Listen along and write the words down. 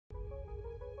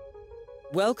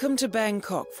Welcome to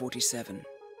Bangkok, 47.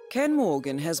 Ken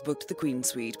Morgan has booked the Queen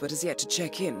Suite, but has yet to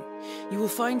check in. You will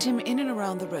find him in and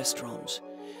around the restaurant.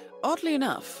 Oddly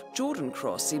enough, Jordan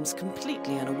Cross seems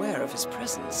completely unaware of his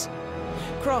presence.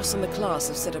 Cross and the class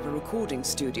have set up a recording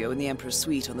studio in the Emperor's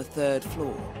Suite on the 3rd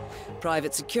floor.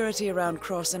 Private security around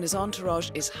Cross and his entourage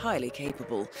is highly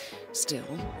capable. Still,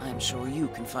 I'm sure you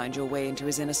can find your way into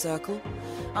his inner circle.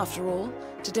 After all,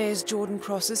 today is Jordan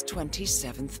Cross's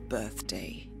 27th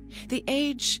birthday. The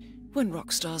age when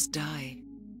rock stars die.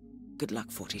 Good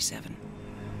luck, 47.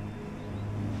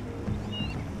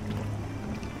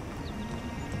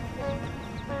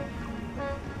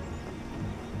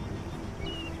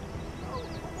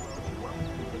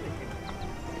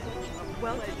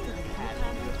 Welcome to the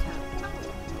Himmapan Hotel.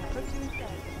 Protein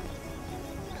bed.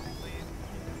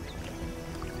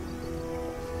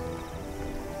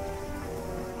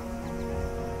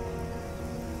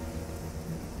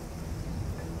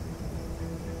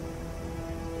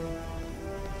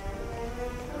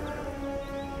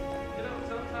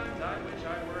 Sometimes I wish I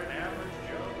were an average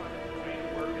Joe on a train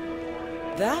working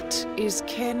before. That is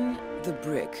Ken the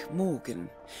Brick Morgan,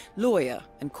 lawyer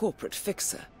and corporate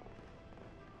fixer.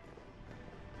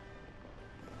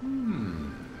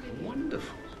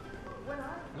 Wonderful.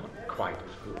 Not quite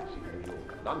as good as in New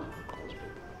York and London, of course,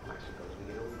 but I suppose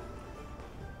we get all.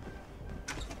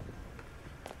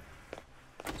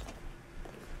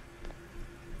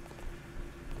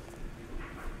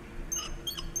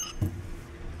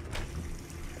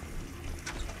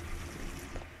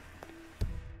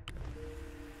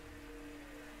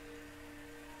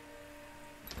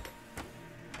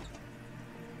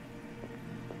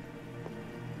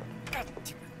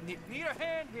 Need a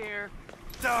hand here.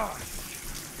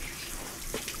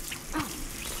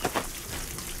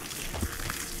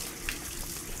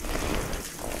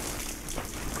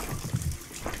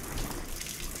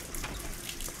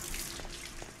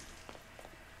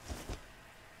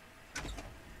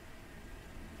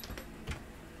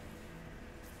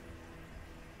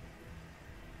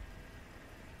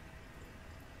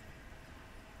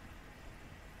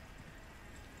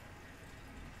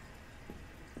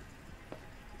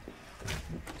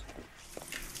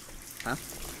 Huh?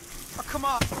 Oh, come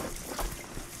on.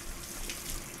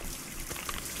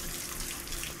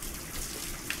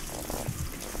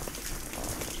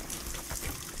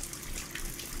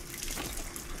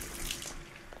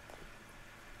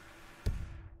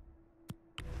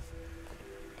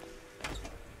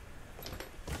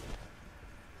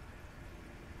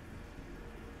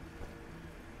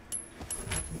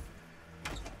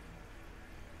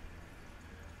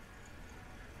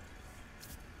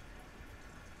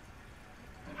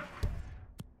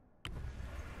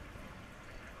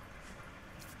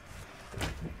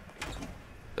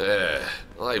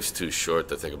 Life's too short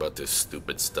to think about this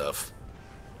stupid stuff.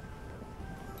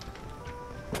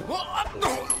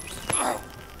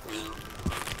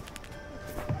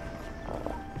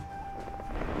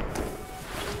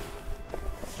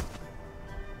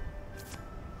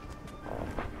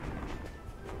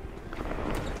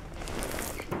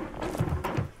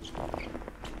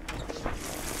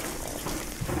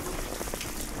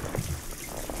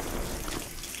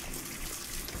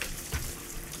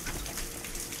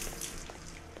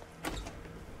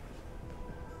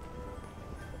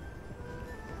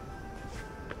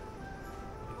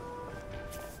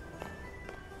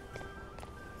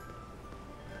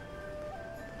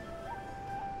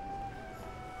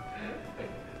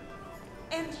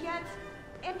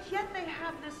 And yet they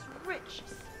have this rich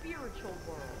spiritual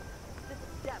world, this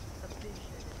depth of vision.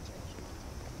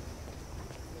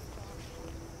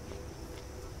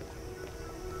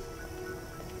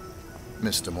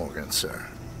 Mr. Morgan, sir.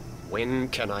 When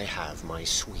can I have my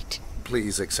suite?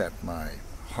 Please accept my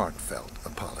heartfelt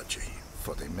apology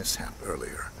for the mishap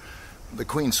earlier. The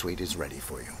Queen Suite is ready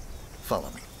for you. Follow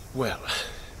me. Well,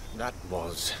 that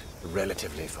was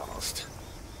relatively fast.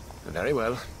 Very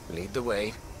well. Lead the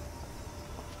way.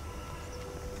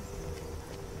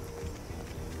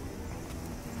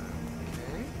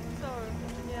 So,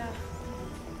 yeah.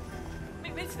 I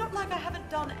mean, it's not like I haven't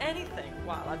done anything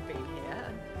while I've been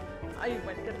here. I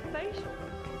went to get a facial.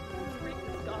 Freak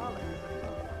Scarlet.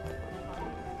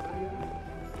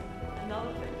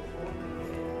 Another thing.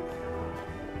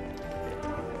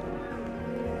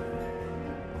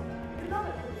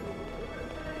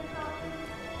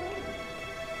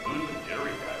 Who's the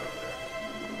Jerry guy over there?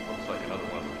 Looks like another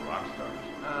one of those rock stars.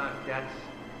 That's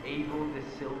Abel De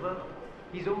Silva.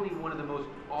 He's only one of the most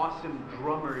awesome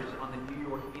drummers on the New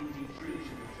York indie scene.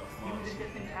 He was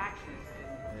assistant taxes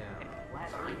and flat.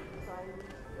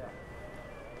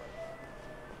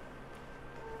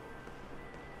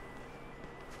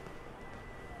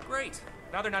 great.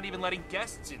 Now they're not even letting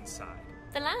guests inside.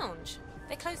 The lounge.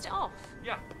 They closed it off.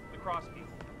 Yeah, the cross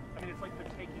people. I mean, it's like they're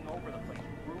taking over the place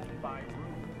room by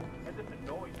room, as if the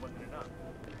noise wasn't enough.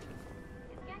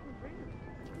 It's getting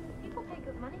rude. People pay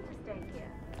good money to stay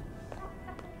here.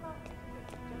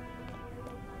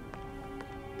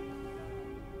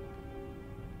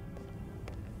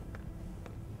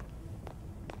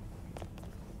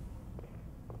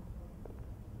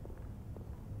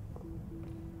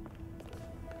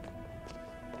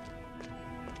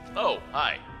 Oh,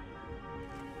 hi.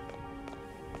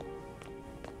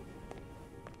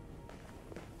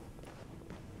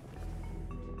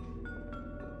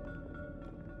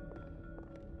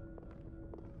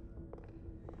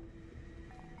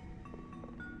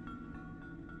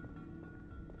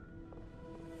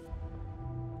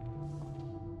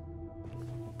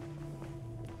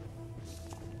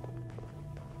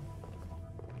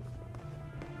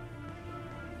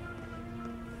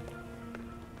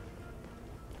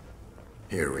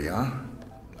 Here we are.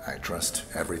 I trust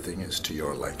everything is to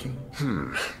your liking.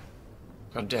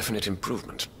 A definite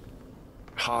improvement.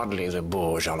 Hardly the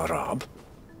Burj Al Arab.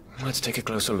 Let's take a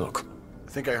closer look.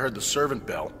 I think I heard the servant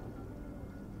bell.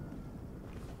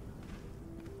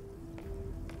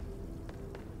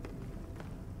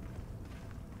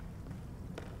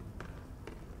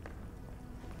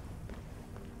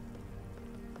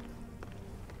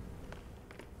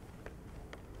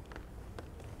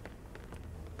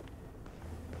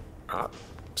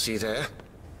 See there?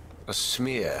 A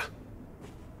smear.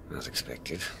 As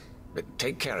expected. But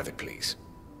take care of it, please.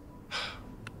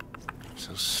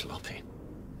 So sloppy.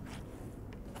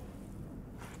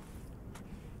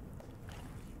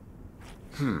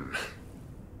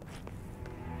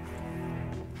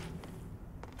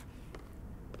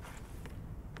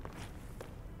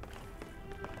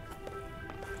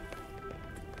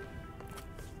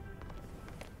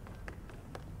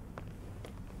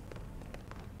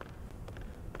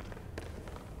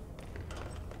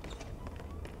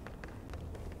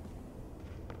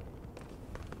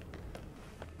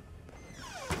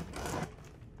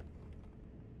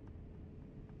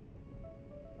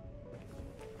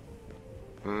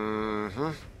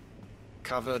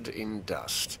 Covered in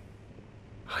dust.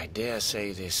 I dare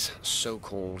say this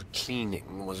so-called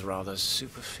cleaning was rather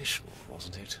superficial,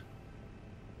 wasn't it?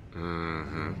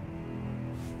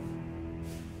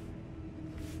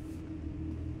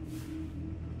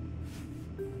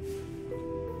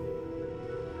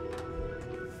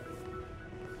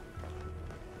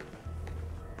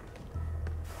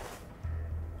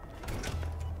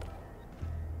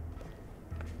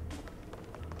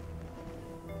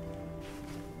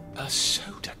 A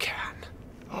soda can.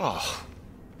 Oh,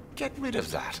 get rid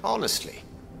of that, honestly.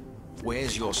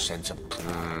 Where's your sense of...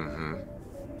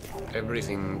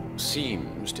 Everything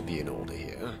seems to be in order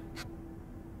here.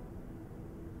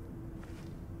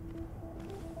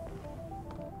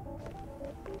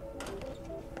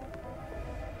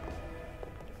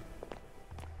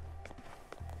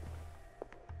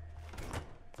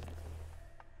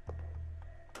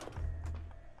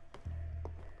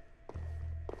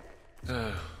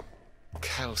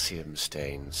 Calcium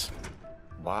stains.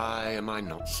 Why am I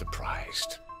not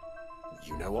surprised?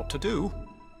 You know what to do.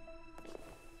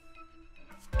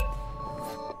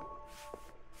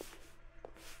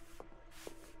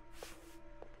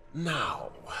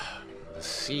 Now, the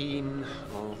scene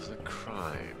of the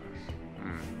crime.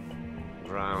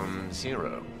 Ground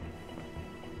zero.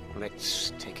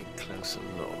 Let's take a closer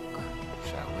look,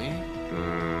 shall we?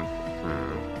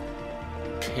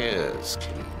 Appears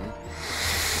clean.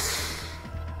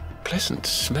 Pleasant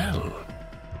smell.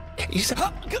 Is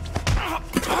that...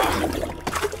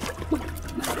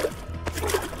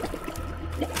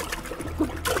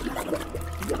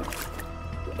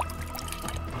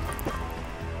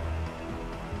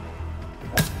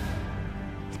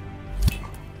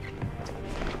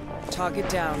 Target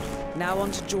down. Now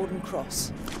on to Jordan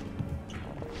Cross.